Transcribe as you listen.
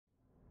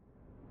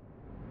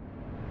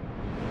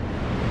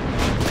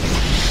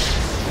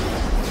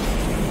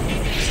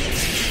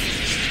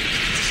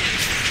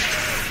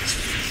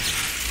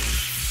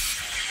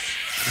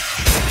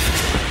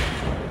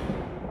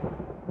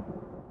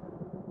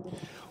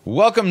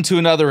Welcome to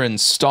another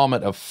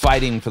installment of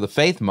Fighting for the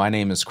Faith. My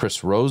name is Chris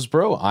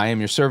Rosebrough. I am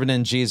your servant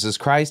in Jesus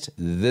Christ.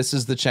 This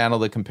is the channel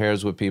that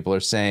compares what people are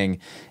saying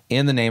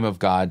in the name of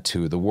God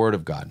to the Word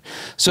of God.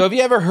 So have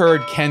you ever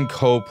heard Ken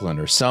Copeland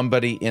or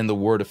somebody in the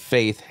Word of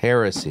Faith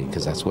heresy,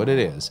 because that's what it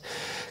is,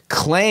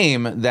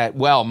 claim that,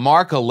 well,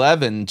 Mark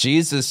 11,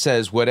 Jesus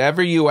says,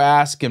 whatever you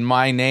ask in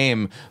my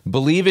name,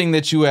 believing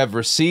that you have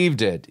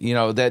received it,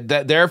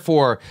 that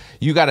therefore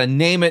you got to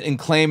name it and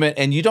claim it,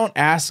 and you don't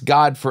ask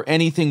God for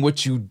anything.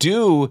 What you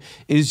do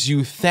is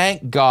you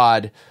thank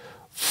God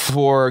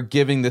for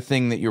giving the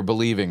thing that you're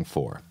believing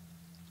for.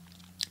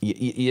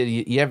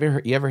 You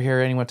ever hear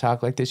anyone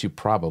talk like this? You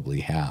probably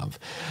have.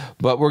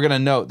 But we're going to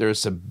note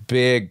there's a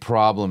big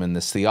problem in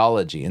this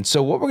theology. And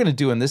so what we're going to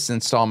do in this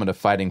installment of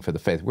Fighting for the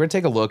Faith, we're going to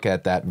take a look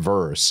at that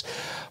verse.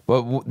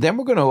 But then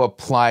we're going to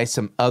apply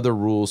some other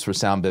rules for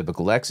sound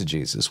biblical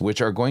exegesis, which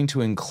are going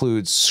to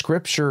include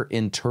Scripture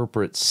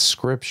interprets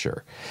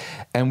Scripture.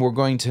 And we're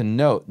going to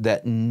note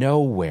that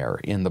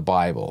nowhere in the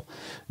Bible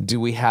do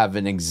we have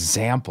an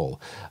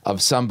example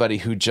of somebody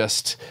who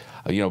just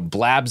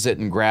blabs it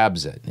and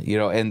grabs it,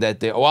 and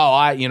that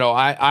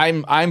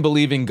I'm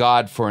believing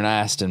God for an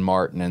Aston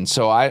Martin, and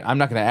so I'm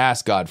not going to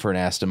ask God for an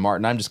Aston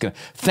Martin. I'm just going to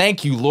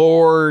thank you,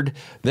 Lord,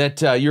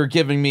 that you're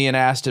giving me an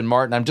Aston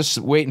Martin. I'm just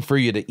waiting for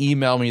you to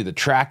email me the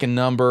tracking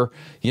number.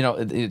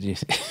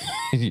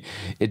 It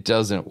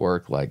doesn't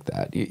work like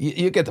that.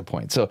 You get the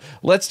point. So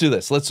let's do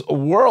this. Let's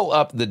whirl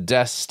up the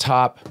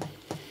desktop.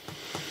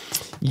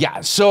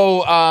 Yeah,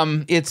 so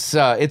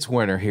it's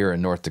winter here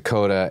in North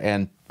Dakota,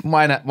 and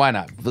why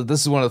not?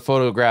 This is one of the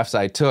photographs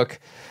I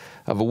took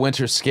of a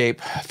winterscape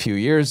a few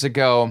years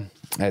ago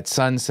at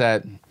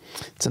sunset.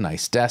 It's a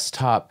nice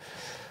desktop.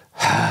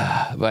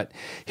 But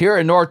here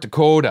in North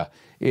Dakota,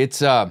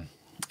 it's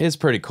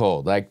pretty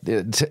cold. Like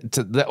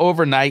the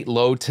overnight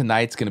low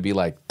tonight's going to be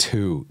like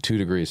 2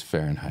 degrees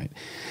Fahrenheit.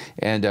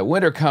 And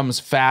winter comes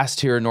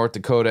fast here in North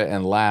Dakota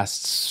and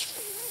lasts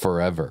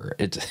forever.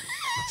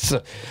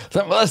 So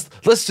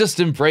let's just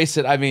embrace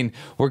it. I mean,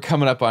 we're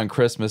coming up on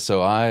Christmas,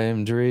 so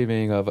I'm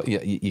dreaming of.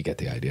 Yeah, you get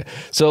the idea.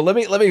 So let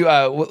me let me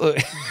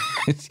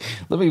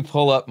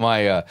pull up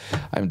my.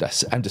 I'm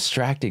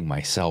distracting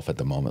myself at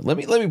the moment. Let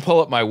me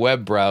pull up my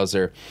web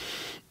browser.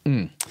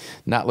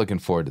 Not looking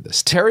forward to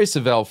this. Terry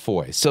Savelle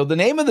Foy. So the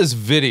name of this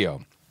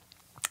video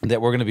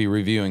that we're going to be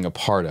reviewing a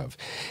part of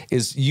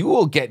is "You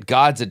Will Get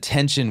God's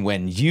Attention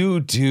When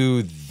You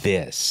Do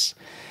This."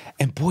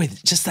 And boy,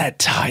 just that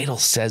title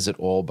says it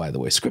all, by the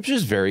way. Scripture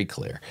is very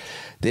clear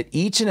that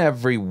each and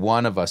every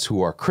one of us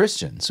who are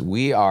Christians,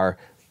 we are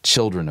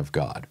children of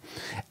God.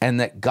 And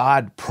that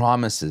God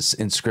promises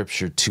in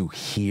Scripture to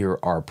hear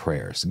our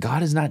prayers.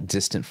 God is not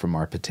distant from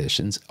our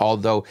petitions,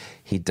 although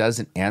he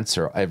doesn't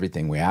answer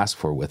everything we ask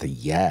for with a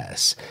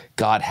yes.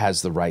 God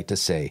has the right to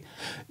say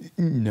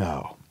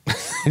no.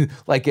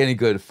 Like any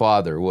good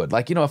father would.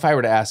 Like, if I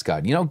were to ask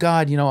God,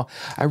 God,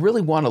 I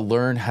really want to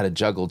learn how to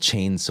juggle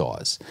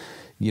chainsaws.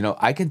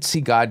 I could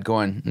see God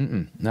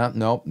going,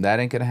 no, that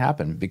ain't going to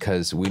happen,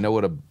 because we know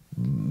what a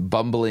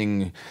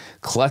bumbling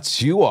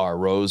klutz you are,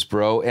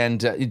 Rosebrough,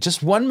 and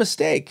just one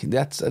mistake,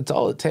 that's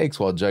all it takes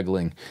while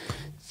juggling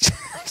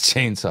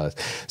chainsaws.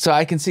 So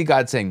I can see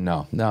God saying,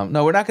 no,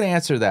 we're not going to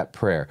answer that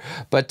prayer.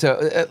 But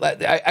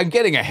I'm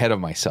getting ahead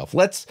of myself.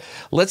 Let's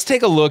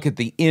take a look at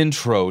the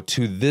intro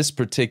to this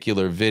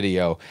particular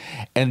video,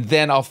 and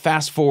then I'll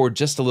fast forward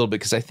just a little bit,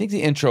 because I think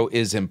the intro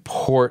is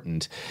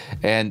important,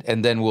 and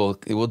then we'll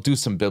do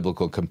some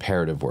biblical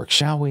comparative work,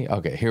 shall we?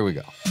 Okay, here we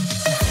go.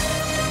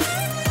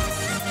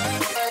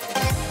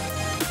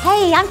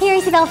 Hey, I'm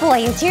Terry Savelle Foy,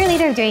 your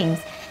cheerleader of dreams.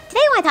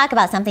 Today I want to talk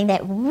about something that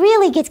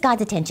really gets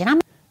God's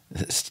attention.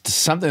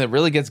 Something that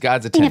really gets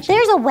God's attention. If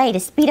there's a way to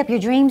speed up your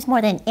dreams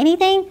more than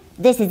anything,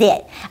 this is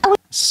it.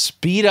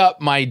 Speed up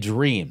my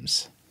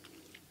dreams.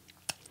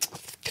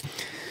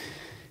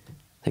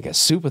 Like a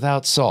soup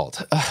without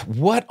salt.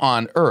 What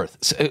on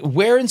earth?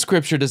 Where in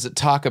Scripture does it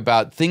talk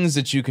about things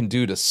that you can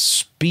do to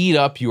speed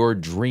up your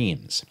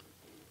dreams?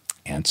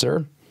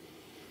 Answer: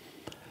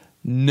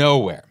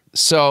 nowhere.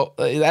 So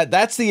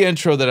that's the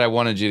intro that I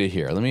wanted you to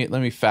hear.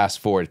 Let me fast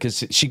forward,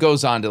 because she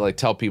goes on to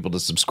tell people to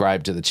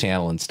subscribe to the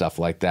channel and stuff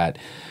like that,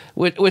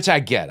 which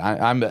I get.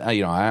 I'm a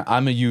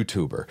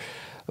YouTuber,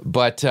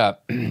 but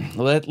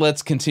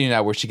let's continue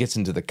now, where she gets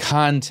into the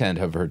content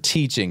of her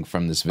teaching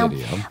from this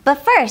video.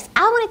 But first,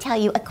 I want to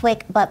tell you a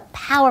quick but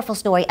powerful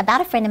story about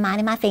a friend of mine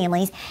and my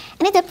family's,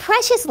 and it's a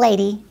precious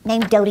lady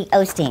named Dodie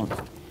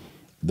Osteen.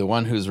 The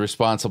one who's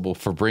responsible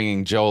for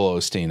bringing Joel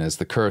Osteen as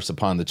the curse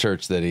upon the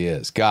church that he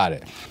is. Got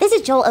it. This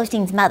is Joel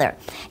Osteen's mother.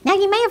 Now,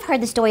 you may have heard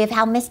the story of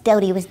how Miss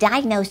Dodie was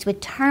diagnosed with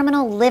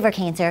terminal liver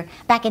cancer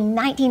back in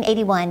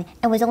 1981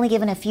 and was only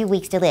given a few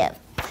weeks to live.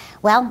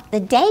 Well, the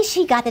day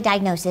she got the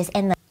diagnosis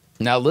and the...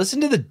 Now, listen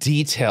to the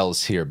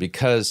details here,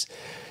 because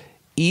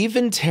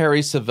even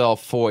Terry Savelle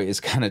Foy is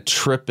kind of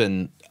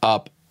tripping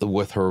up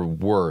with her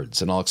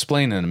words, and I'll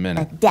explain in a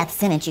minute. A death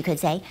sentence, you could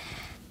say.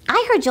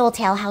 I heard Joel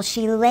tell how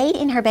she laid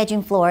in her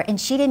bedroom floor and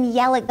she didn't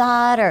yell at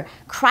God or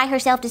cry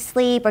herself to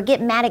sleep or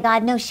get mad at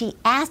God. No, she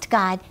asked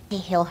God to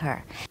heal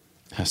her.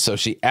 So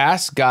she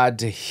asked God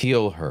to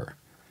heal her.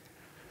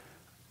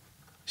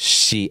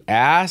 She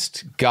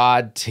asked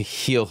God to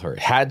heal her.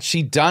 Had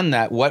she done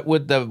that, what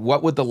would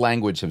the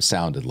language have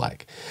sounded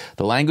like?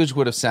 The language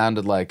would have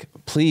sounded like,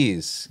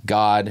 please,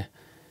 God,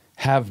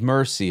 have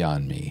mercy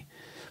on me.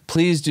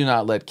 Please do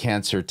not let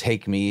cancer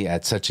take me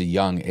at such a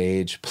young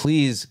age.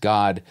 Please,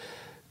 God,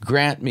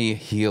 grant me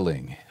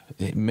healing.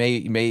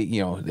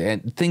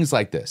 And things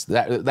like this.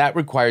 That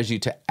requires you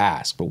to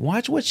ask. But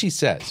watch what she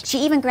says. She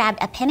even grabbed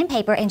a pen and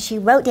paper and she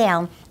wrote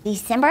down,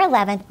 December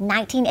 11th,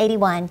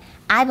 1981,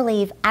 I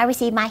believe I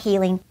received my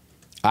healing.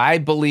 I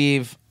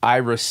believe I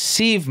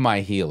receive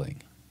my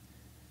healing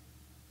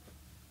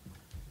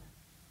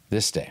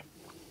this day.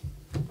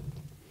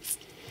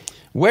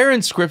 Where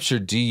in Scripture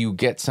do you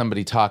get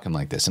somebody talking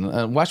like this?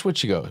 And watch where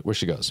she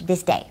goes.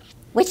 This day.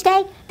 Which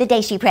day? The day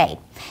she prayed.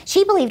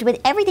 She believed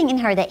with everything in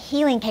her that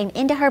healing came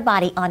into her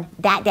body on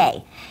that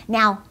day.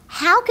 Now,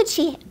 how could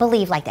she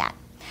believe like that?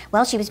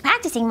 Well, she was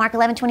practicing Mark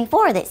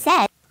 11:24 that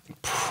said,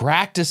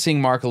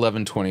 practicing Mark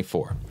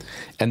 11:24.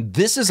 And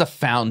this is a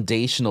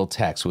foundational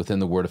text within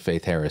the Word of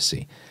Faith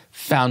heresy.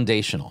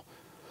 Foundational.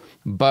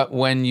 But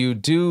when you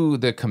do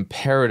the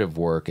comparative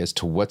work as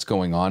to what's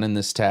going on in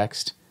this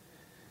text,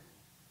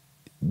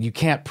 you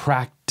can't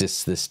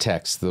practice this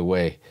text the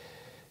way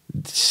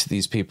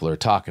these people are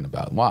talking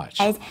about. Watch.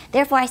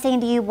 Therefore I say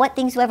unto you, what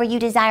things soever you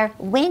desire,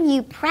 when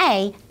you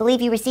pray,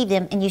 believe you receive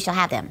them, and you shall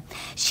have them.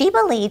 She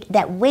believed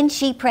that when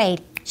she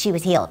prayed, she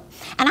was healed.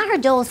 And I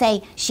heard Joel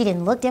say she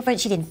didn't look different,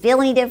 she didn't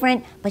feel any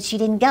different, but she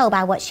didn't go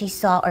by what she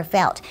saw or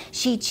felt.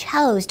 She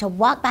chose to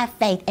walk by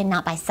faith and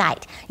not by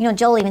sight. You know,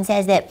 Joel even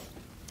says that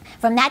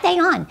from that day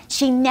on,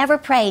 she never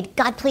prayed,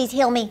 God, please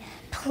heal me.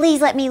 Please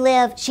let me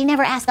live. She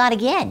never asked God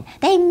again.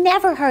 They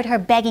never heard her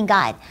begging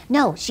God.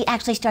 No, she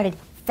actually started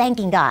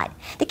thanking God.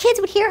 The kids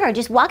would hear her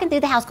just walking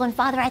through the house going,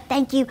 Father, I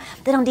thank you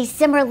that on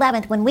December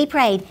 11th, when we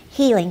prayed,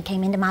 healing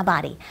came into my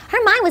body.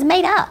 Her mind was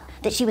made up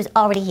that she was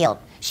already healed.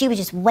 She was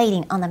just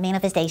waiting on the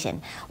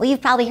manifestation. Well,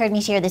 you've probably heard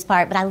me share this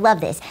part, but I love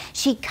this.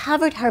 She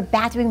covered her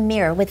bathroom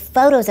mirror with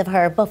photos of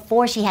her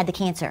before she had the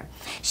cancer.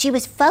 She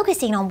was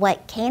focusing on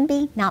what can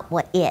be, not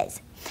what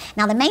is.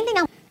 Now, the main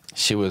thing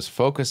she was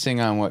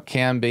focusing on what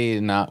can be,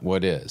 not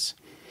what is.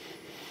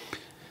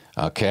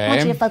 Okay. I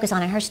want you to focus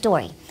on in her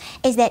story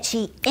is that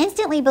she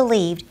instantly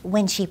believed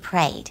when she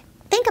prayed.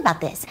 Think about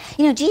this.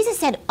 You know, Jesus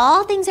said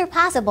all things are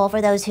possible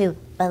for those who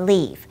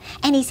believe.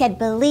 And he said,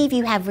 believe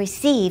you have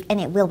received and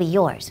it will be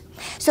yours.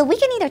 So we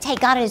can either take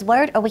God at his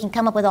word or we can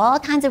come up with all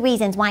kinds of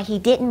reasons why he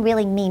didn't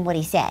really mean what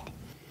he said.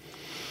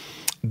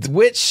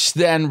 Which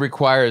then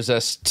requires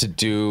us to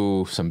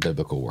do some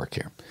biblical work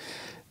here.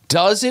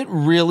 Does it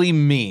really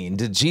mean,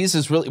 did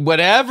Jesus really,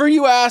 whatever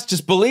you ask,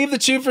 just believe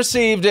that you've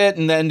received it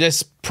and then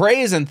just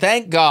praise and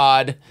thank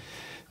God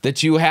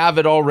that you have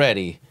it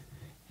already?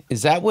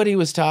 Is that what he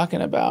was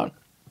talking about?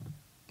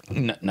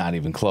 Not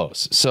even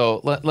close. So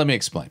let me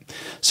explain.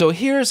 So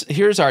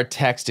here's our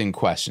text in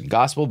question.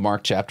 Gospel of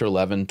Mark chapter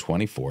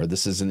 11:24.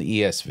 This is in the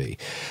ESV.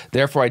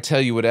 Therefore I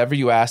tell you, whatever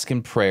you ask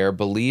in prayer,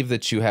 believe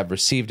that you have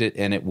received it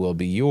and it will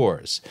be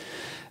yours.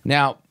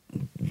 Now,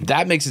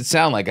 that makes it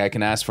sound like I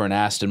can ask for an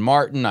Aston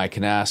Martin, I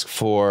can ask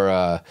for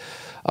a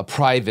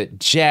private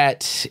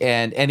jet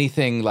and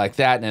anything like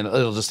that, and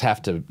it'll just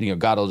have to,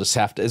 God will just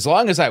have to, as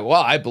long as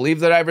I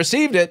believe that I've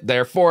received it,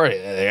 therefore,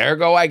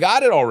 ergo, I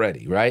got it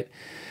already, right?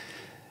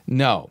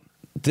 No,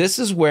 this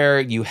is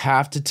where you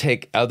have to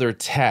take other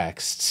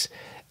texts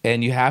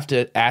and you have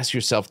to ask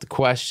yourself the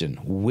question,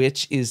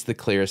 which is the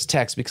clearest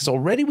text? Because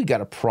already we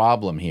got a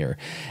problem here.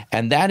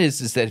 And that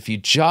is that if you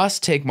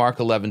just take Mark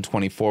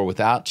 11:24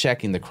 without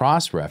checking the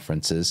cross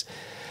references,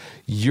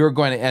 you're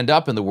going to end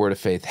up in the Word of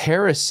Faith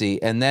heresy.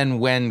 And then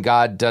when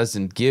God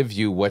doesn't give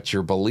you what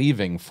you're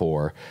believing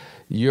for,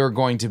 you're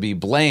going to be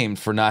blamed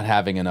for not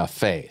having enough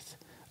faith.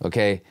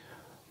 Okay?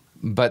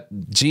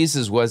 But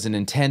Jesus wasn't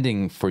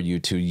intending for you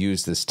to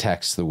use this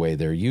text the way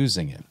they're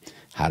using it.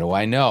 How do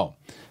I know?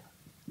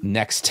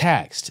 Next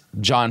text,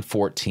 John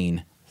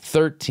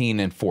 14:13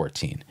 and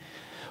 14.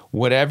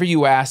 Whatever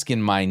you ask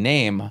in my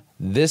name,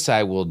 this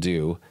I will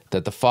do,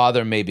 that the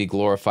Father may be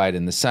glorified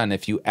in the Son.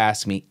 If you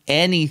ask me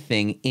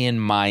anything in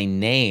my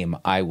name,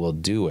 I will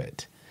do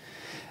it.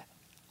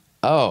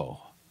 Oh,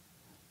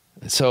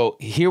 so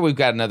here we've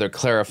got a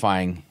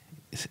clarifying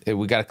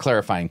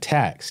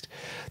text.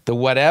 The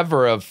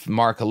whatever of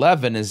Mark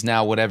 11 is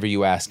now whatever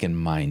you ask in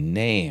my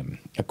name,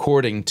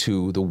 according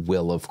to the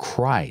will of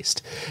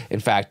Christ. In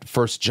fact,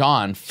 1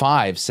 John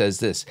 5 says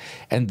this,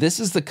 and this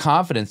is the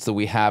confidence that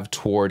we have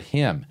toward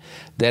him,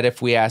 that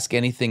if we ask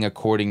anything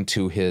according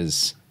to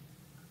his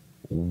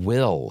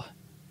will,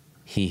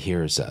 he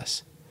hears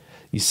us.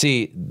 You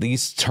see,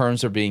 these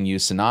terms are being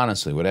used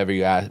synonymously. Whatever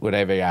you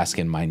ask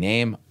in my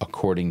name,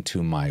 according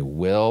to my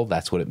will.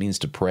 That's what it means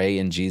to pray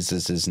in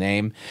Jesus'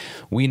 name.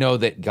 We know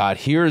that God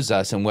hears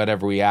us, and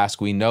whatever we ask,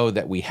 we know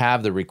that we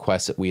have the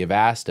request that we have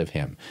asked of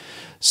him.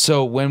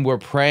 So when we're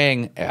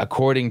praying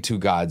according to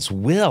God's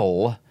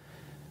will,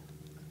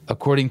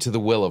 according to the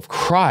will of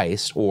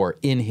Christ, or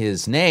in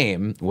his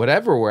name,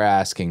 whatever we're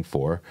asking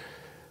for,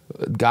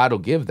 God will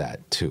give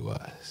that to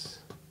us.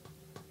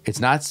 It's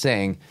not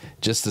saying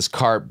just this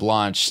carte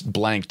blanche,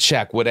 blank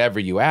check, whatever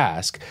you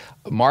ask.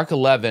 Mark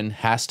 11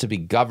 has to be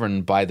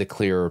governed by the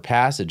clearer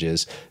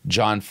passages,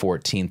 John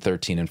 14,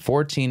 13, and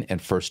 14,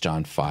 and 1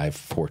 John 5,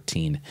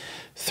 14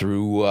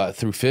 through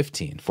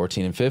 15,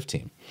 14 and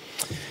 15.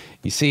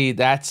 You see,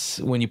 that's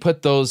when you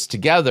put those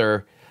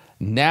together,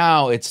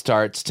 now it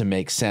starts to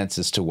make sense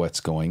as to what's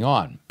going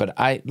on. But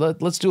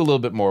let's do a little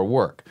bit more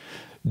work.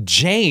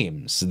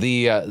 James,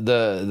 the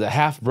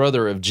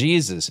half-brother of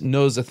Jesus,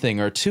 knows a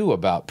thing or two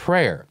about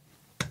prayer.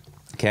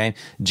 Okay?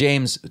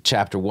 James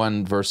chapter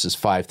 1, verses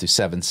 5 through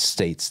 7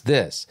 states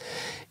this: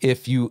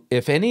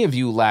 If any of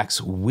you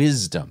lacks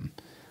wisdom,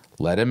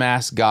 let him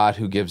ask God,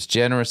 who gives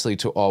generously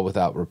to all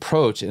without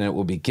reproach, and it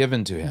will be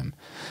given to him.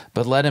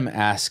 But let him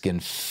ask in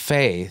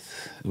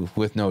faith,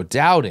 with no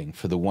doubting,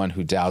 for the one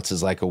who doubts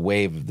is like a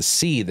wave of the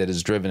sea that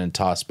is driven and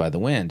tossed by the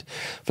wind.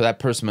 For that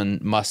person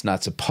must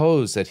not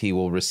suppose that he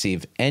will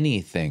receive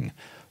anything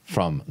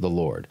from the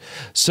Lord.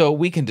 So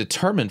we can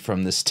determine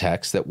from this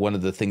text that one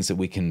of the things that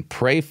we can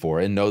pray for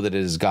and know that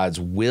it is God's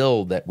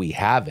will that we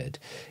have it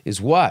is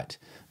what?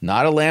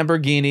 Not a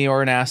Lamborghini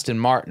or an Aston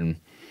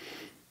Martin,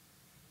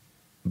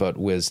 but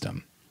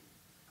wisdom.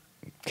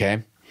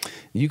 Okay?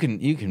 You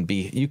can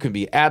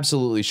be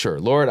absolutely sure,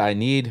 Lord, I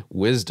need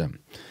wisdom.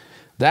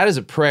 That is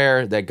a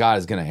prayer that God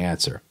is going to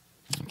answer.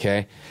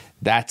 Okay?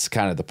 That's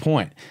kind of the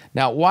point.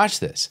 Now watch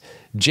this.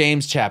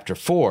 James chapter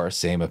 4,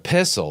 same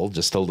epistle,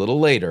 just a little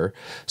later.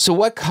 So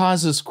what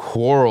causes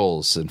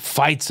quarrels and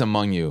fights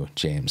among you?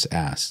 James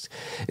asked.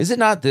 Is it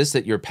not this,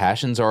 that your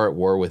passions are at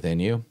war within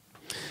you?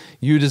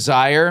 You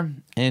desire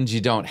and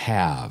you don't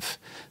have,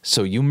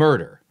 so you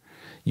murder.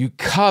 You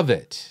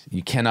covet,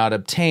 you cannot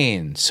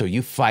obtain, so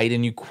you fight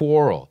and you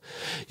quarrel.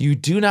 You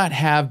do not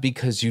have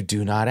because you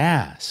do not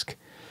ask.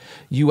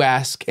 You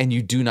ask and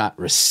you do not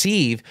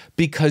receive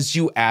because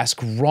you ask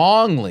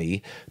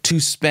wrongly to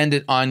spend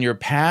it on your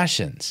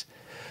passions.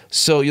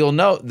 So you'll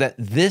note that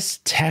this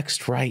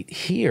text right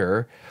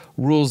here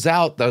rules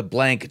out the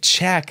blank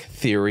check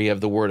theory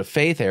of the word of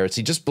faith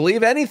heresy. Just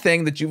believe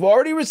anything that you've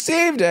already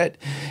received it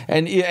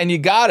and you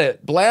got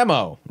it,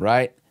 blammo,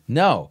 right?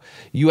 No,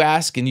 you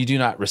ask and you do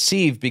not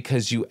receive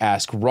because you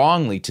ask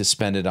wrongly to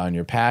spend it on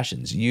your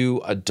passions.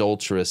 You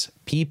adulterous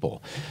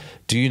people.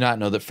 Do you not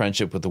know that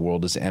friendship with the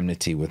world is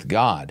enmity with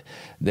God?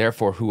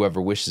 Therefore,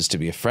 whoever wishes to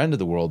be a friend of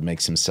the world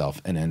makes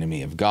himself an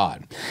enemy of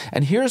God.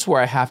 And here's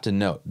where I have to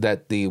note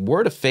that the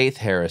word of faith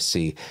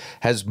heresy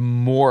has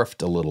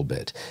morphed a little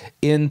bit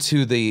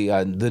into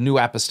the New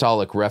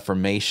Apostolic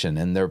Reformation,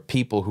 and there are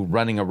people who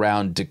running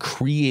around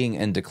decreeing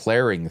and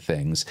declaring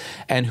things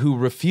and who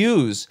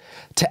refuse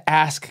to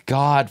ask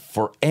God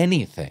for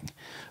anything.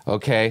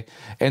 Okay?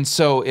 And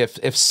so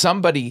if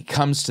somebody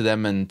comes to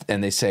them and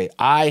they say,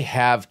 I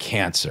have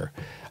cancer,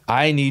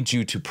 I need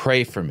you to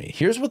pray for me.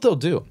 Here's what they'll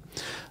do.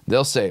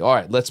 They'll say, all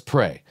right, let's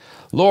pray.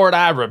 Lord,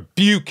 I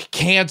rebuke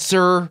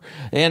cancer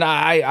and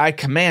I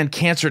command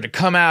cancer to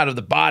come out of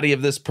the body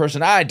of this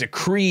person. I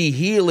decree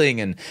healing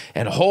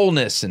and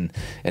wholeness and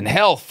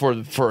health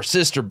for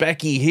Sister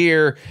Becky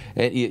here.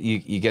 And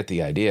you get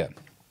the idea.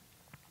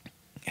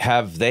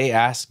 Have they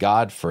asked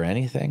God for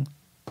anything?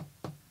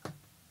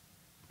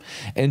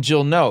 And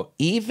you'll note,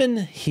 even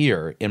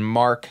here in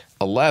Mark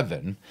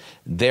 11,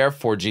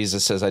 therefore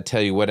Jesus says, I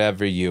tell you,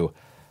 whatever you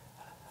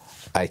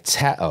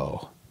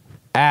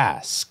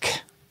ask,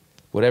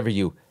 whatever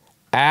you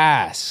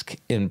ask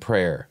in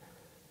prayer.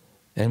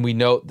 And we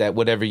note that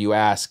whatever you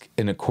ask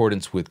in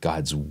accordance with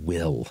God's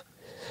will,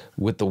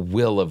 with the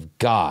will of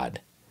God,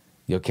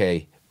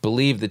 okay,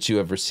 believe that you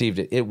have received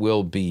it, it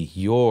will be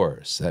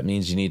yours. That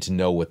means you need to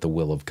know what the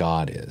will of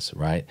God is,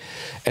 right?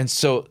 And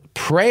so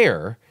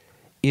prayer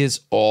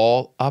is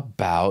all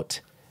about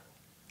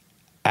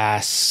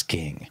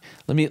asking.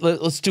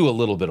 Let's do a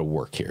little bit of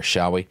work here,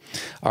 shall we?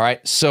 All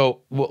right,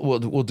 so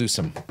we'll do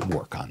some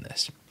work on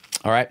this.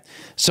 All right,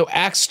 so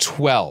Acts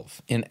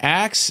 12. In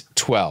Acts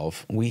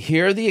 12, we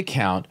hear the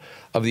account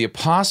of the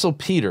Apostle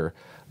Peter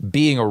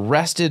being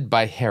arrested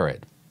by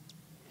Herod.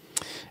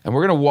 And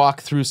we're going to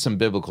walk through some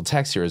biblical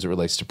texts here as it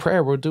relates to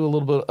prayer. We'll do a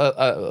little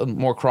bit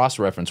more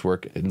cross-reference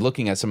work in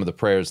looking at some of the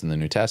prayers in the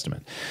New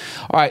Testament.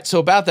 All right, so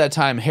about that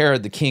time,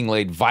 Herod the king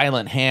laid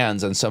violent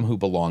hands on some who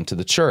belonged to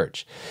the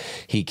church.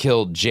 He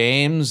killed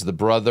James, the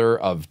brother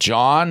of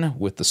John,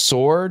 with the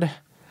sword.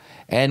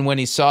 And when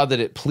he saw that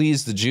it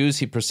pleased the Jews,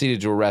 he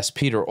proceeded to arrest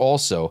Peter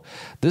also.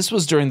 This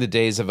was during the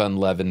days of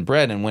unleavened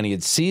bread. And when he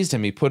had seized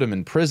him, he put him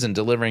in prison,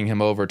 delivering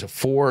him over to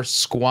 4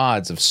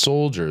 squads of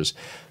soldiers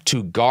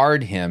to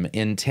guard him,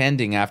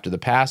 intending after the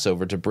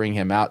Passover to bring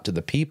him out to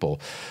the people.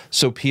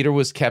 So Peter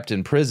was kept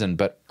in prison,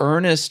 but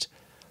earnest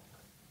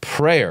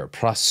prayer,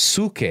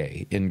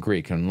 proseuche in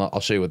Greek, and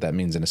I'll show you what that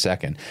means in a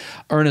second.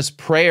 Earnest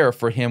prayer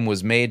for him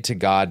was made to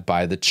God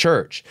by the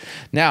church.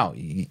 Now,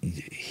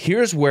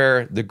 here's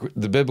where the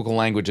biblical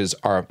languages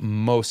are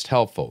most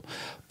helpful.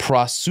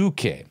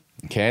 Proseuche.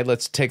 Okay,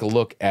 let's take a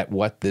look at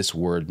what this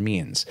word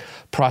means.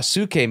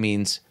 Proseuche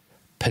means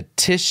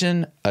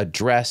petition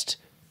addressed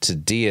to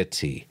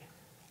deity.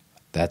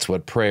 That's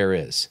what prayer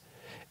is.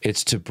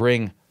 It's to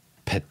bring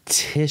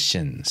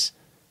petitions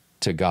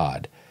to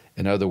God.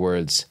 In other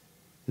words,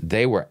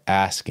 they were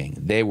asking,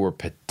 they were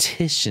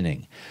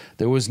petitioning.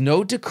 There was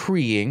no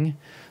decreeing,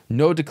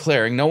 no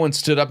declaring. No one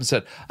stood up and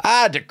said,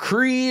 I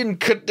decree and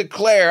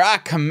declare, I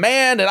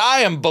command, and I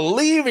am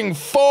believing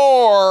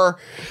for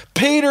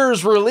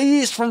Peter's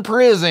release from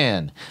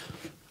prison.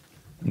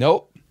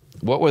 Nope.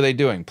 What were they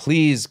doing?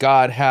 Please,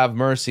 God, have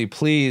mercy.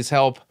 Please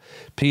help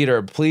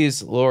Peter.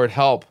 Please, Lord,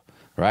 help.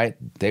 Right?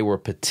 They were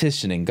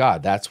petitioning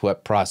God. That's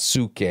what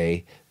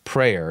proseuche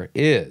prayer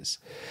is.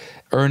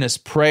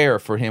 Earnest prayer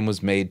for him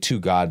was made to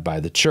God by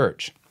the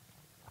church.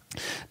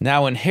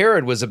 Now, when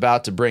Herod was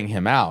about to bring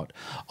him out,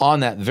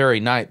 on that very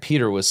night,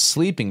 Peter was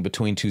sleeping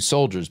between two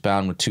soldiers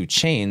bound with two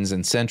chains,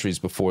 and sentries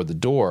before the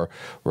door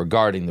were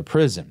guarding the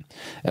prison.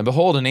 And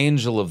behold, an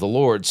angel of the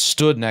Lord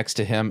stood next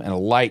to him, and a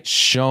light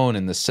shone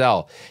in the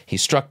cell. He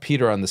struck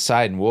Peter on the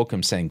side and woke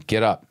him, saying,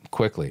 Get up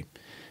quickly.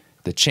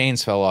 The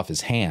chains fell off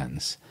his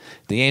hands.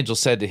 The angel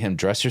said to him,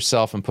 Dress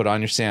yourself and put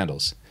on your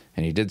sandals.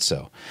 And he did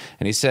so.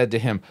 And he said to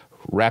him,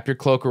 Wrap your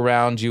cloak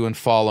around you and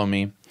follow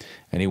me.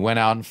 And he went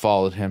out and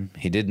followed him.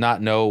 He did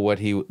not know what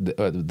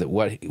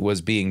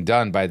was being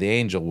done by the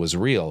angel was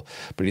real,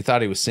 but he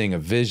thought he was seeing a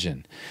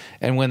vision.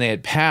 And when they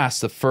had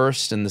passed the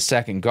first and the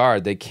second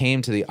guard, they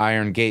came to the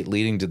iron gate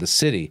leading to the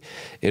city.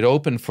 It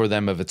opened for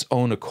them of its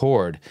own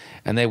accord,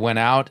 and they went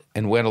out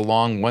and went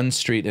along one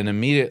street, and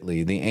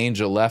immediately the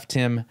angel left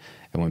him.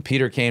 And when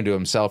Peter came to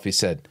himself, he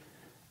said,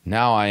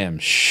 Now I am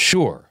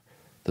sure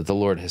that the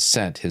Lord has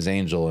sent his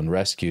angel and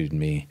rescued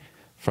me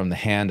from the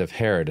hand of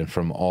Herod and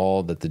from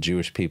all that the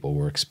Jewish people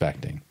were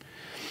expecting.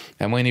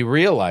 And when he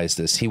realized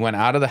this, he went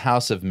out of the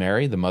house of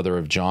Mary, the mother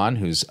of John,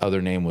 whose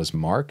other name was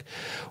Mark,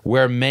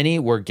 where many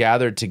were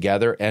gathered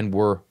together and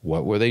what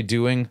were they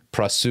doing?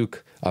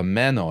 Prosuk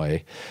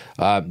amenoi.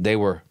 They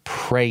were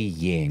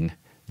praying.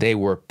 They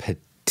were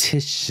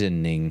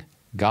petitioning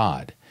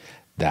God.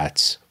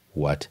 That's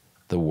what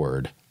the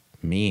word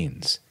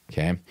means,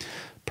 okay?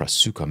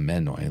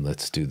 Prosukamenoi.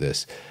 Let's do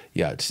this.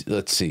 Yeah,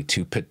 let's see.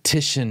 To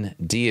petition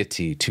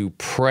deity, to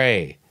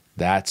pray.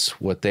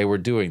 That's what they were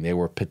doing. They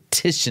were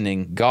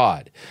petitioning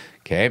God,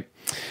 okay?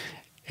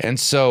 And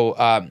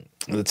so,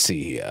 let's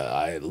see.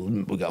 I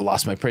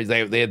lost my praise.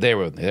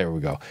 There we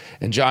go.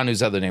 And John,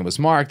 whose other name was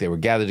Mark, they were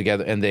gathered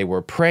together and they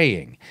were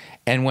praying.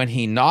 And when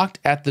he knocked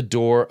at the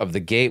door of the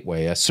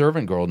gateway, a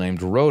servant girl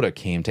named Rhoda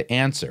came to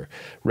answer.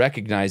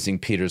 Recognizing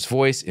Peter's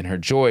voice, in her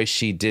joy,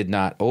 she did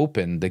not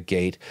open the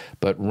gate,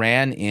 but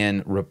ran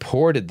in,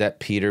 reported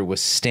that Peter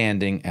was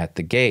standing at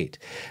the gate.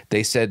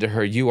 They said to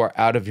her, You are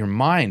out of your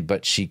mind,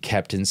 but she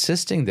kept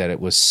insisting that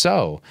it was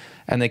so.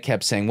 And they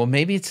kept saying, Well,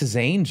 maybe it's his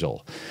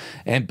angel.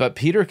 But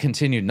Peter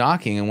continued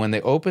knocking, and when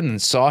they opened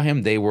and saw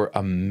him, they were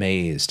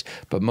amazed.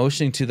 But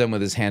motioning to them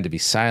with his hand to be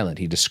silent,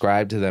 he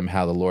described to them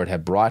how the Lord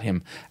had brought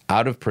him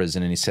out of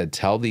prison, and he said,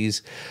 Tell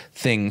these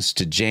things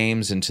to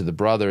James and to the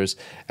brothers.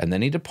 And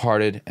then he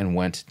departed and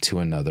went to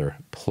another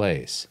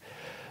place.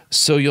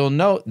 So you'll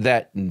note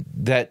that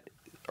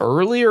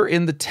earlier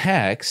in the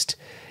text,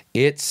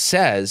 it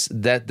says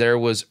that there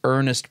was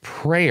earnest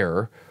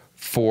prayer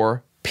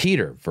for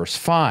Peter, verse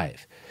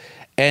 5.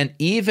 And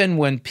even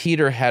when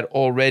Peter had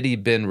already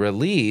been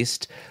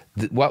released,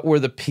 what were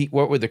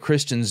the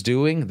Christians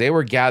doing? They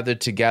were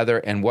gathered together,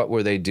 and what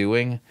were they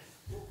doing?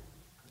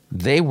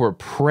 They were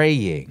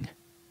praying.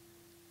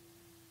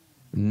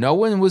 No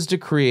one was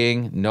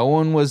decreeing, no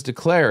one was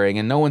declaring,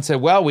 and no one said,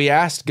 well, we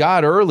asked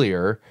God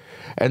earlier,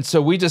 and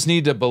so we just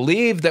need to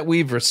believe that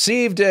we've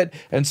received it,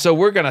 and so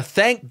we're going to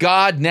thank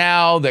God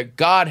now that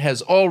God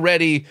has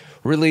already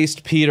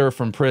released Peter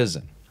from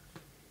prison.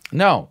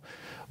 No.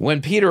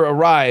 When Peter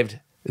arrived,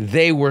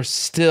 they were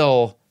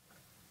still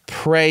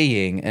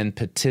praying and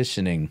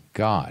petitioning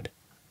God.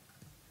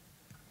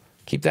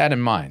 Keep that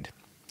in mind,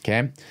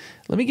 okay?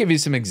 Let me give you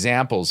some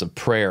examples of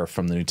prayer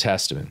from the New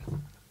Testament,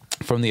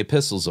 from the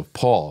epistles of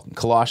Paul,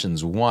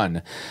 Colossians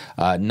 1,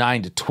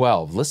 9 to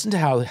 12. Listen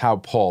to how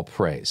Paul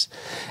prays.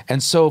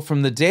 And so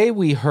from the day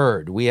we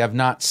heard, we have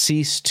not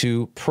ceased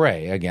to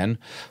pray, again,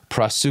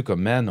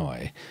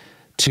 prosukamenoi,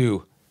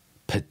 to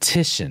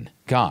petition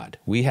God.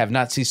 We have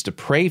not ceased to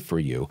pray for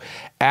you,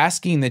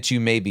 asking that you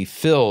may be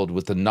filled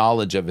with the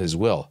knowledge of his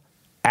will.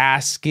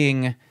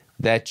 Asking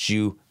that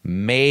you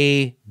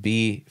may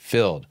be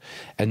filled.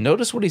 And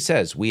notice what he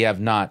says, we have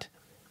not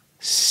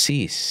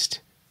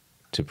ceased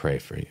to pray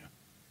for you.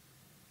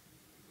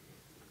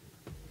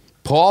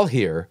 Paul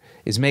here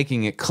is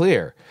making it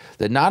clear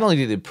that not only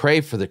did he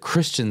pray for the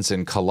Christians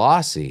in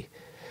Colossae,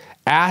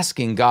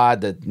 asking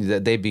God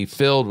that they be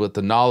filled with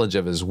the knowledge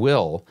of his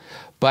will,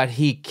 but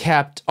he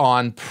kept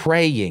on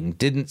praying,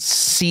 didn't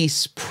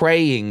cease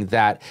praying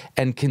that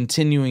and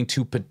continuing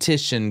to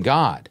petition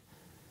God.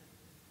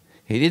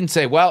 He didn't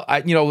say, well,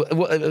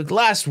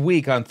 last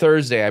week on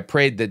Thursday, I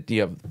prayed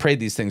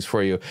these things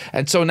for you,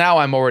 and so now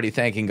I'm already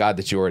thanking God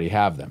that you already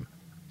have them.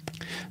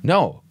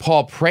 No,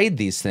 Paul prayed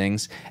these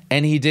things,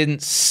 and he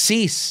didn't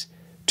cease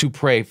to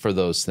pray for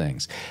those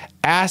things,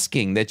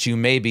 asking that you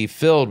may be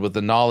filled with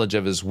the knowledge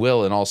of his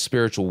will and all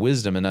spiritual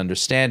wisdom and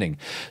understanding,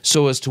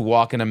 so as to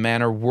walk in a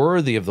manner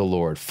worthy of the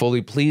Lord,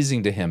 fully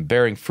pleasing to him,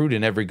 bearing fruit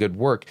in every good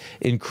work,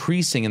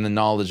 increasing in the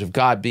knowledge of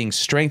God, being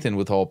strengthened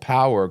with all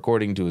power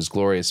according to his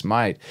glorious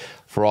might,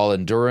 for all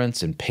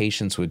endurance and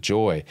patience with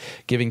joy,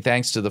 giving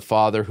thanks to the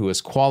Father who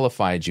has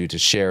qualified you to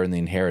share in the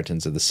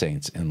inheritance of the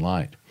saints in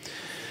light.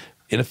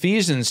 In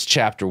Ephesians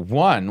chapter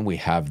 1, we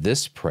have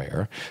this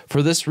prayer.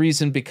 For this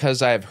reason,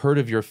 because I have heard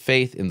of your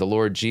faith in the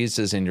Lord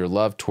Jesus and your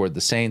love toward the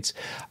saints,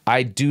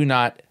 I do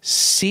not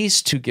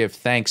cease to give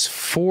thanks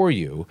for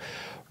you,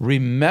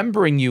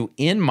 remembering you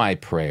in my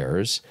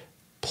prayers,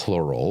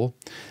 plural,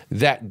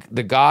 that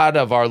the God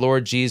of our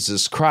Lord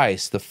Jesus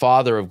Christ, the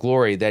Father of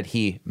glory, that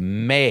he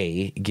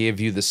may give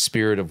you the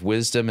spirit of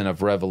wisdom and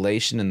of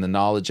revelation in the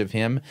knowledge of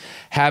him,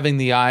 having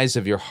the eyes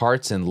of your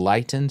hearts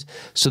enlightened,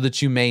 so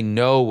that you may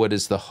know what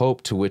is the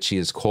hope to which he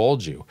has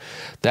called you,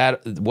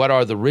 that what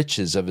are the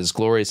riches of his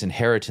glorious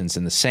inheritance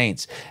in the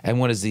saints,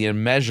 and what is the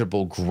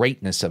immeasurable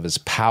greatness of his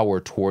power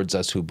towards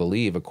us who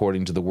believe,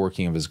 according to the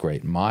working of his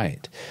great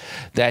might,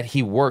 that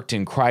he worked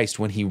in Christ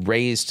when he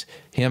raised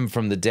him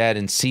from the dead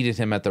and seated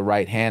him at the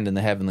right hand in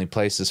the heavenly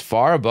places,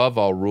 far above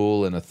all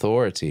rule and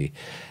authority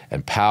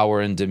and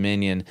power and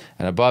dominion,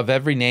 and above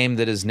every name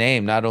that is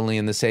named, not only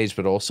in this age,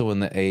 but also in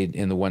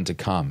the one to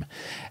come.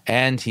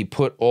 And he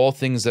put all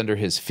things under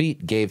his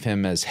feet, gave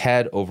him as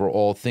head over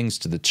all things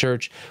to the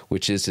church,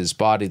 which is his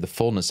body, the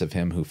fullness of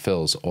him who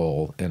fills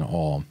all in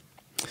all.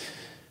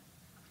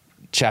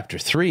 Chapter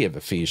 3 of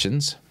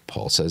Ephesians,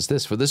 Paul says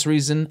this, for this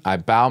reason I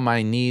bow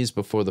my knees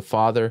before the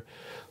Father,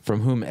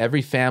 from whom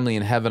every family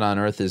in heaven and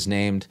on earth is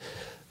named,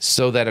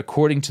 so that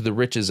according to the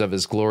riches of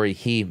his glory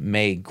he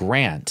may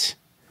grant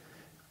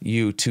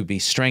you to be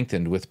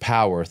strengthened with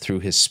power through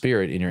his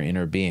Spirit in your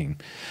inner being,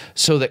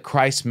 so that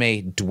Christ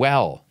may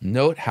dwell.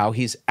 Note how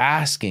he's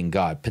asking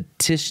God,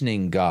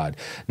 petitioning God,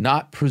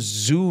 not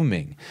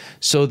presuming,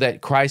 so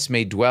that Christ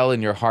may dwell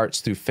in your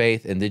hearts through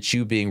faith, and that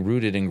you, being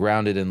rooted and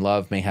grounded in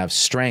love, may have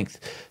strength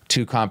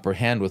to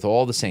comprehend with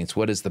all the saints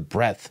what is the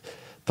breadth,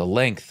 the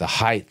length, the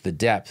height, the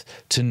depth,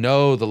 to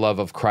know the love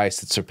of Christ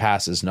that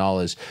surpasses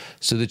knowledge,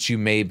 so that you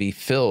may be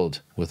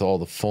filled with all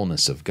the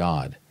fullness of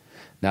God.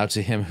 Now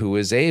to him who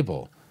is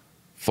able,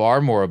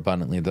 far more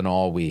abundantly than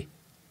all we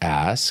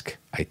ask,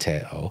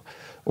 aiteo,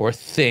 or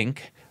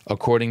think,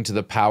 according to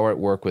the power at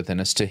work within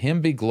us, to him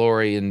be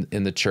glory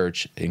in the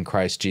church, in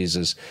Christ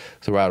Jesus,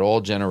 throughout all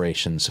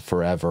generations,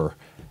 forever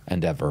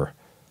and ever.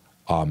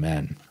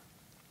 Amen.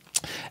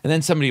 And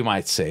then somebody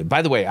might say,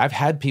 by the way, I've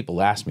had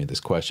people ask me this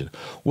question.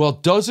 Well,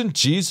 doesn't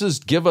Jesus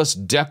give us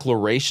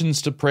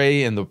declarations to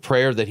pray in the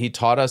prayer that he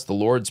taught us, the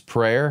Lord's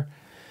Prayer?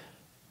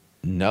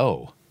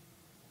 No.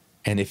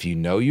 And if you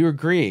know your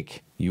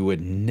Greek, you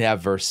would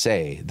never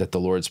say that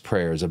the Lord's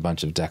Prayer is a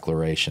bunch of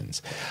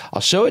declarations.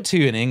 I'll show it to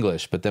you in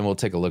English, but then we'll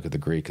take a look at the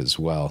Greek as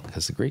well,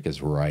 because the Greek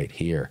is right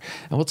here.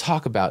 And we'll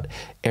talk about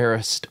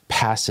aorist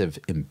passive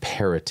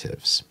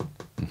imperatives.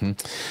 All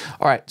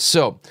right,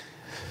 so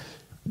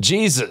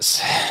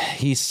Jesus,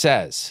 he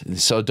says,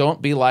 so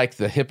don't be like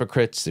the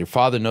hypocrites. Your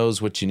Father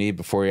knows what you need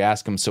before you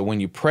ask him. So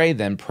when you pray,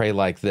 then pray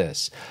like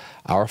this.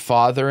 Our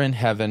Father in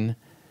heaven,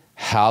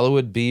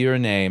 hallowed be your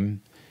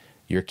name.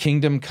 Your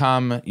kingdom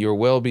come, your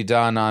will be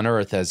done on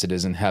earth as it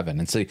is in heaven.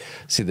 And see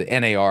the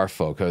NAR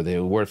folk, or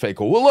the word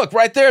fake, well, look,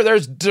 right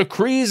there's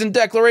decrees and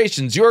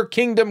declarations. Your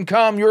kingdom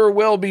come, your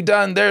will be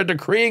done. They're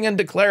decreeing and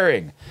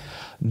declaring.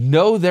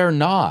 No, they're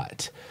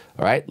not.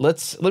 All right,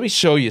 let me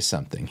show you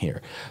something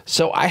here.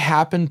 So I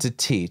happen to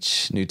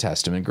teach New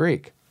Testament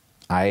Greek.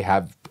 I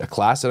have a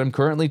class that I'm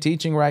currently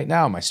teaching right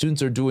now. My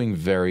students are doing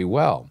very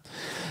well.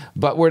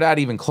 But we're not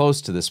even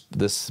close to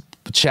this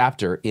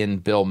chapter in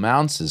Bill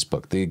Mounce's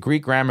book. The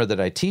Greek grammar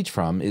that I teach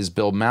from is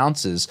Bill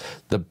Mounce's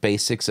The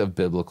Basics of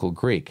Biblical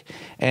Greek.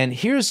 And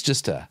here's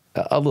just a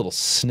little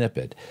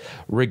snippet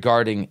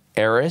regarding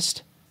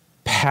aorist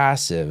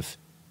passive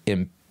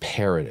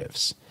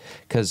imperatives.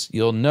 Because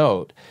you'll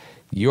note,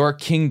 your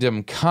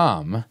kingdom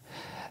come,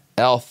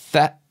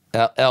 eltheto,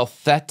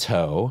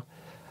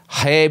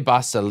 he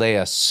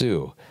basileia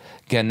su,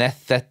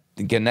 genetheto,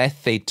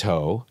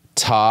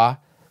 ta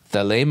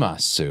thelema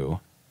su.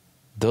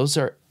 Those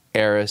are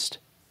aorist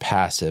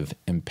passive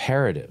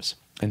imperatives.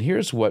 And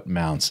here's what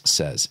Mounce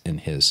says in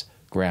his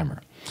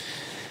grammar.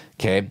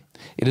 Okay,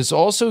 it is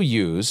also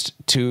used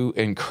to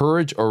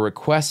encourage or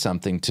request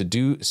someone to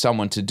do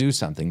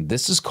something.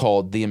 This is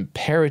called the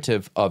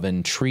imperative of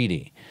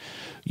entreaty.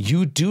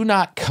 You do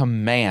not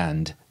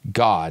command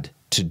God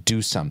to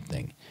do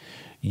something.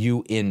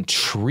 You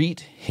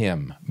entreat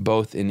him,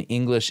 both in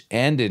English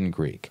and in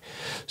Greek.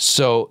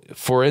 So,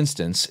 for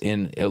instance,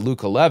 in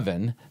Luke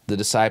 11, the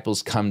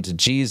disciples come to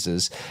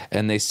Jesus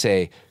and they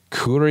say,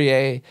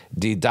 Kyrie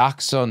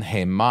didaxon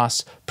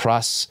hemas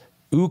pras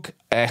uk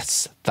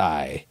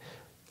esthai.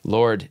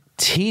 Lord,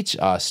 teach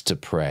us to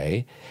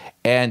pray.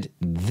 And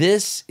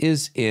this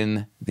is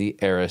in the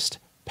aorist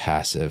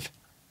passive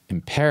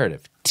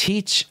imperative.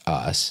 Teach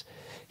us.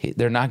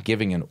 They're not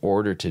giving an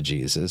order to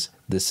Jesus.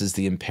 This is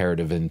the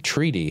imperative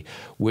entreaty,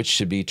 which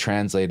should be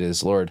translated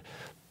as, Lord,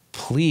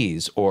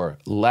 please, or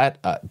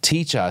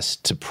teach us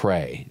to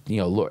pray,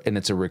 Lord, and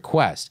it's a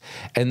request.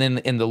 And then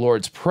in the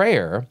Lord's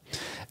Prayer,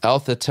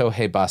 Eltha to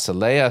he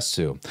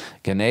basileasu,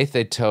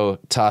 genethe to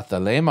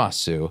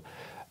tathalemasu,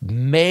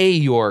 may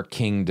your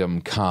kingdom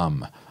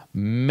come,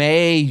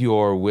 may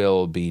your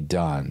will be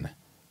done.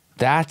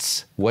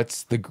 That's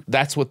what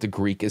the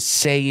Greek is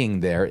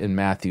saying there in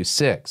Matthew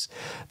 6.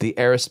 The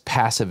aorist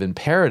passive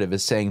imperative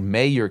is saying,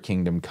 may your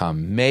kingdom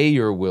come, may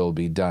your will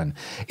be done.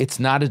 It's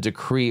not a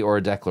decree or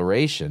a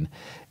declaration.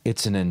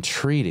 It's an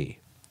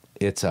entreaty.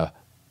 It's a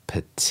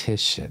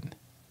petition.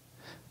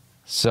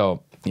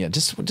 So,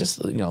 just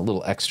a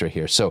little extra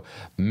here. So,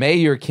 may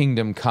your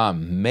kingdom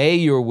come, may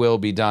your will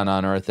be done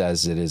on earth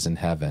as it is in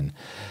heaven.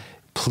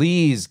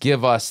 Please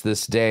give us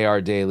this day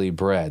our daily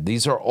bread.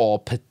 These are all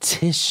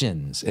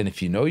petitions. And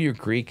if you know your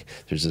Greek,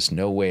 there's just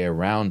no way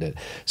around it.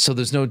 So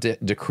there's no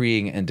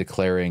decreeing and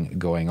declaring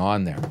going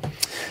on there.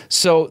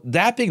 So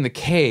that being the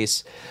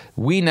case,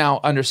 we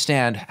now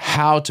understand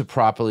how to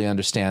properly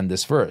understand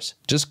this verse.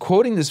 Just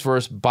quoting this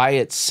verse by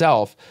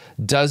itself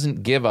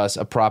doesn't give us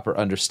a proper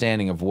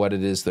understanding of what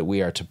it is that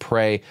we are to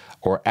pray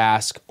or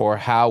ask, or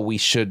how we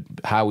should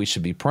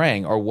be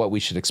praying, or what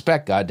we should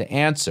expect God to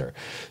answer.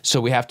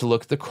 So we have to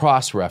look at the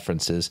cross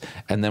references,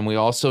 and then we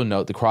also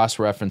note the cross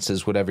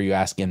references, whatever you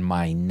ask in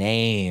my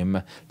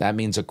name, that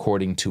means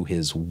according to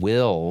his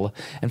will.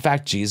 In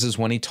fact, Jesus,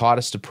 when he taught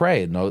us to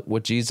pray, note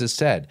what Jesus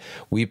said.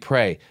 We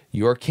pray,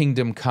 your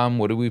kingdom come.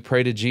 What do we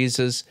pray to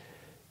Jesus?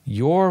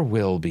 Your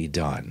will be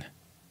done.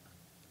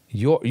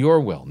 Your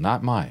will,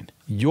 not mine.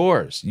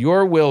 Yours.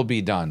 Your will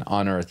be done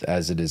on earth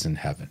as it is in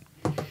heaven.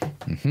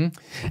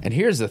 And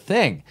here's the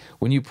thing.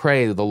 When you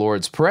pray the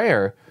Lord's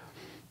Prayer,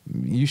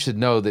 you should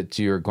know that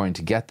you're going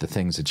to get the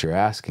things that you're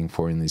asking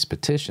for in these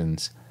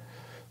petitions,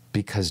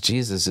 because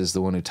Jesus is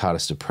the one who taught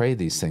us to pray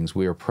these things.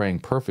 We are praying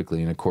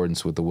perfectly in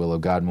accordance with the will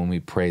of God when we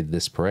pray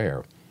this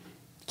prayer.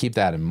 Keep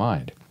that in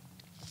mind.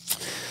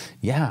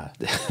 Yeah,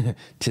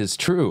 'tis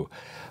true.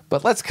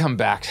 But let's come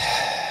back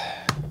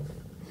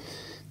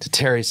to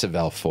Terry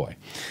Savelle Foy.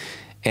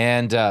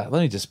 And let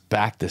me just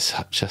back this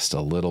up just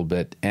a little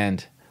bit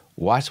and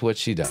watch what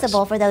she does.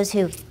 Possible for those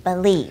who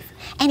believe.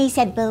 And he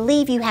said,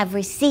 believe you have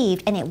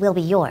received and it will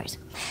be yours.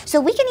 So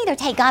we can either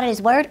take God at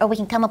his word, or we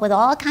can come up with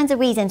all kinds of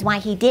reasons why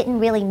he didn't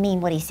really mean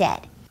what he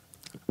said.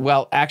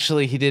 Well,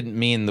 actually, he didn't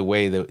mean the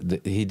way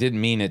he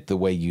didn't mean it the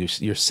way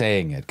you're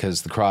saying it,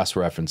 because the cross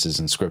references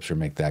in Scripture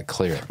make that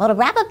clear. Well, to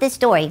wrap up this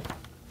story,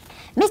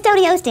 Miss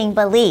Dodie Osteen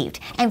believed,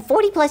 and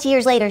 40 plus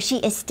years later, she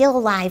is still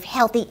alive,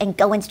 healthy, and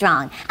going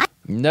strong.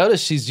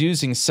 Notice she's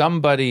using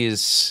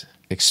somebody's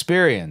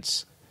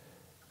experience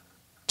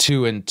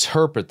to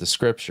interpret the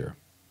Scripture.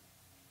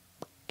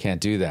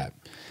 Can't do that.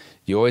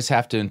 You always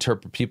have to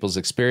interpret people's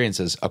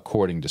experiences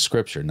according to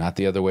Scripture, not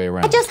the other way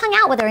around. I just hung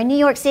out with her in New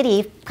York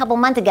City a couple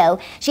months ago.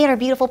 She had her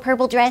beautiful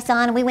purple dress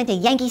on, and we went to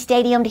Yankee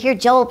Stadium to hear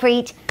Joel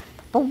preach.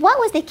 But what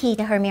was the key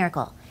to her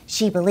miracle?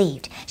 She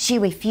believed. She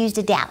refused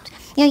to doubt.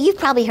 You've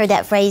probably heard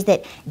that phrase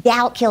that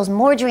doubt kills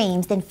more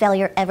dreams than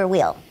failure ever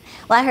will.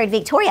 Well, I heard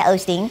Victoria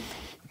Osteen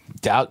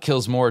doubt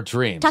kills more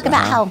dreams. Talk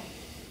about how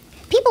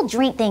people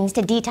drink things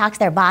to detox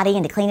their body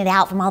and to clean it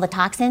out from all the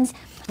toxins.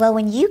 Well,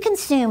 when you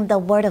consume the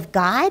Word of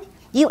God,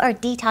 you are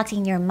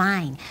detoxing your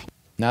mind.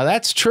 Now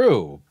that's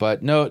true,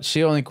 but note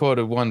she only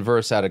quoted one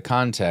verse out of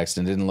context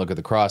and didn't look at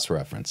the cross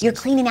references. You're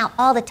cleaning out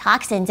all the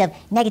toxins of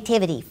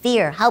negativity,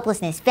 fear,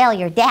 hopelessness,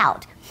 failure,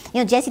 doubt.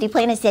 Jesse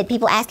Duplantis said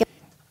people ask him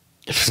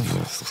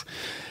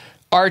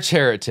arch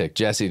heretic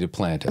Jesse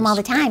Duplantis all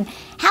the time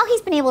how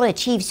he's been able to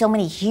achieve so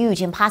many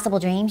huge, impossible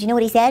dreams. You know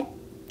what he said?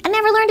 I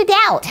never learned to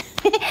doubt.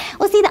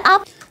 Well, see,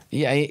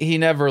 Yeah, he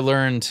never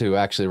learned to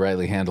actually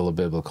rightly handle a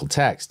biblical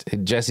text.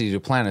 Jesse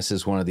Duplantis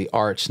is one of the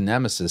arch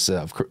nemesis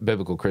of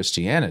biblical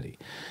Christianity,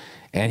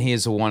 and he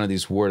is one of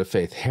these word of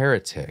faith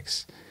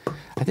heretics.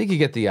 I think you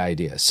get the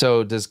idea.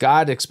 So does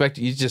God expect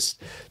you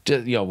just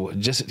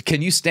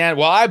can you stand?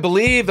 Well, I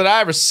believe that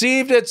I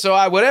received it,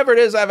 so whatever it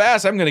is I've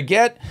asked, I'm going to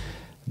get.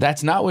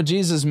 That's not what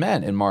Jesus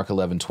meant in Mark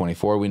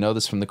 11:24. We know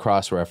this from the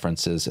cross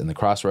references, and the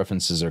cross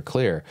references are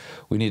clear.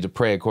 We need to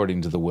pray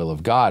according to the will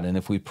of God, and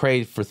if we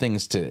pray for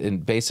things to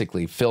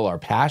basically fill our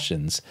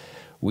passions,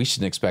 we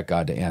shouldn't expect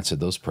God to answer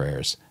those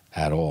prayers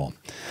at all.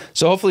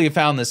 So hopefully you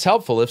found this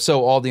helpful. If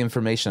so, all the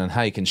information on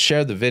how you can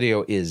share the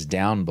video is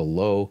down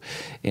below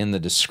in the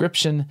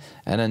description.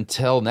 And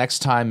until next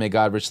time, may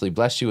God richly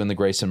bless you in the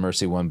grace and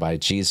mercy won by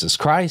Jesus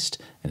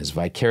Christ and his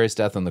vicarious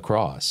death on the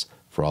cross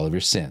for all of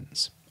your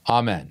sins.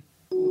 Amen.